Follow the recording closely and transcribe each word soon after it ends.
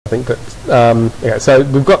think. But okay, so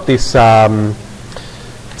we've got this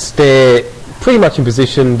stair pretty much in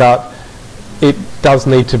position, but it does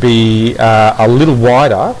need to be a little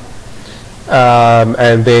wider,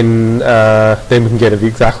 and then we can get it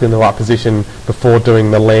exactly in the right position before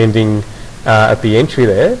doing the landing at the entry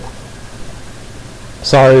there.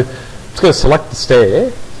 So it's going to select the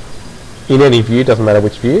stair in any view, doesn't matter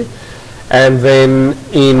which view, and then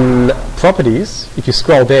in properties, if you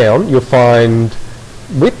scroll down, you'll find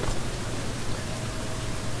width,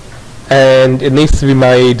 and it needs to be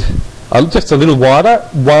made just a little wider,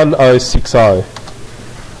 1060.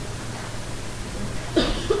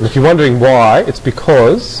 And if you're wondering why, it's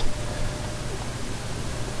because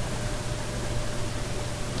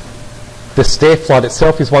the stair flight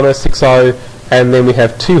itself is 1060, and then we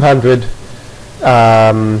have 200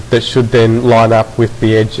 that should then line up with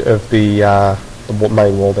the edge of the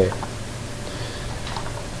main wall there.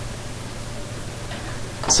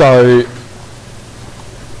 So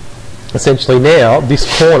essentially now this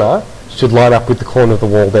corner should line up with the corner of the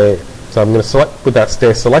wall there. So I'm going to select, with that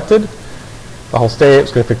stair selected, the whole stair,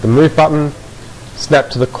 it's going to click the move button, snap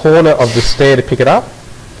to the corner of the stair to pick it up,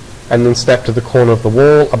 and then snap to the corner of the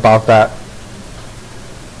wall above that.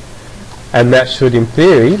 And that should, in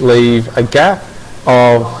theory, leave a gap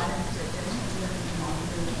of...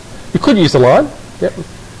 You could use a line, yep.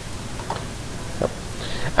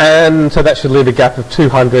 And so that should leave a gap of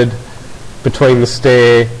 200 between the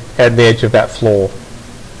stair and the edge of that floor,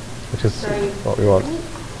 which is what we want.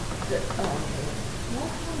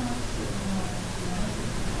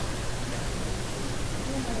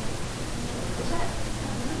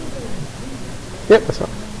 Yep, that's right.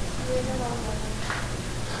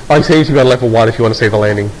 I see you've got level 1 if you want to see the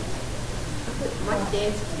landing. My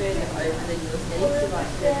stairs further over than your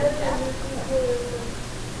stairs,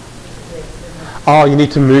 Oh, you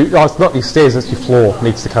need to move. Oh, it's not your stairs, it's your floor. It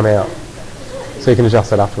needs to come out. So you can adjust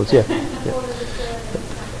that afterwards, yeah. Can I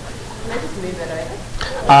just move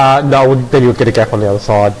that over? No, then you'll get a gap on the other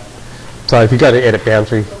side. So if you go to edit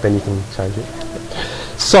boundary, then you can change it.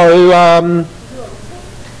 So,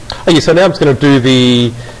 so now I'm just going to do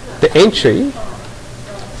the entry.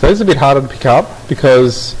 So this is a bit harder to pick up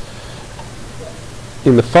because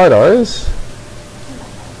in the photos,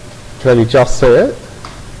 you can only just see it.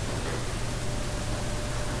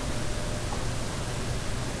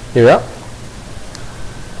 Here we are.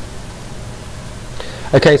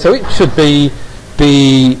 Okay, so it should be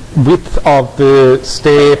the width of the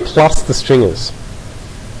stair plus the stringers.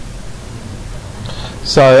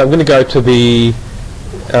 So I'm going to go to the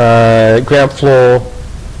ground floor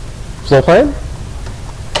plan.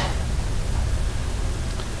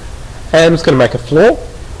 And I'm just going to make a floor.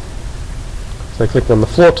 So click on the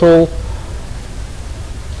floor tool.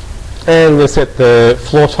 And I'm going to set the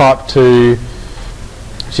floor type to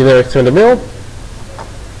generic 300mm.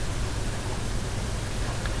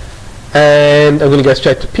 And I'm going to go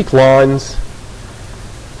straight to pick lines.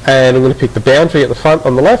 And I'm going to pick the boundary at the front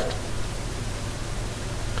on the left.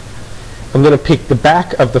 I'm going to pick the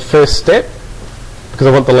back of the first step because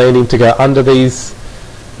I want the landing to go under these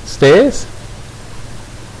stairs.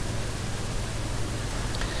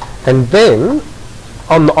 And then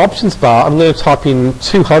on the options bar, I'm going to type in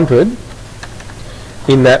 200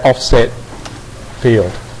 in that offset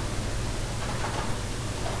field.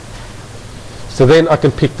 So then I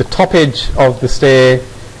can pick the top edge of the stair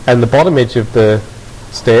and the bottom edge of the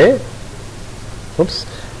stair,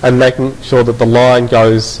 and making sure that the line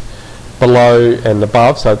goes below and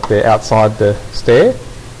above, so that they're outside the stair.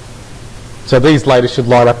 So these later should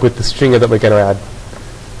line up with the stringer that we're going to add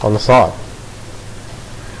on the side.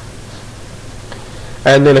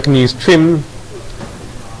 And then I can use trim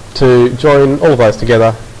to join all of those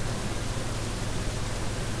together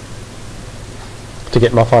to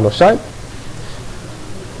get my final shape.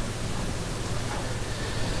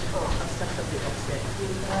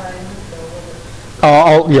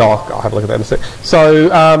 I'll have a look at that in a sec. So,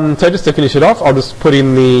 so just to finish it off, I'll just put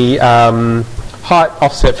in the height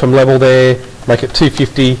offset from level there, make it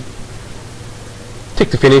 250, tick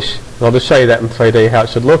to finish, and I'll just show you that in 3D how it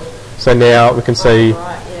should look. So now we can see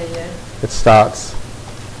it starts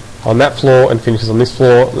on that floor and finishes on this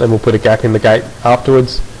floor, then we'll put a gap in the gate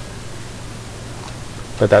afterwards.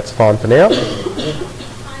 But that's fine for now.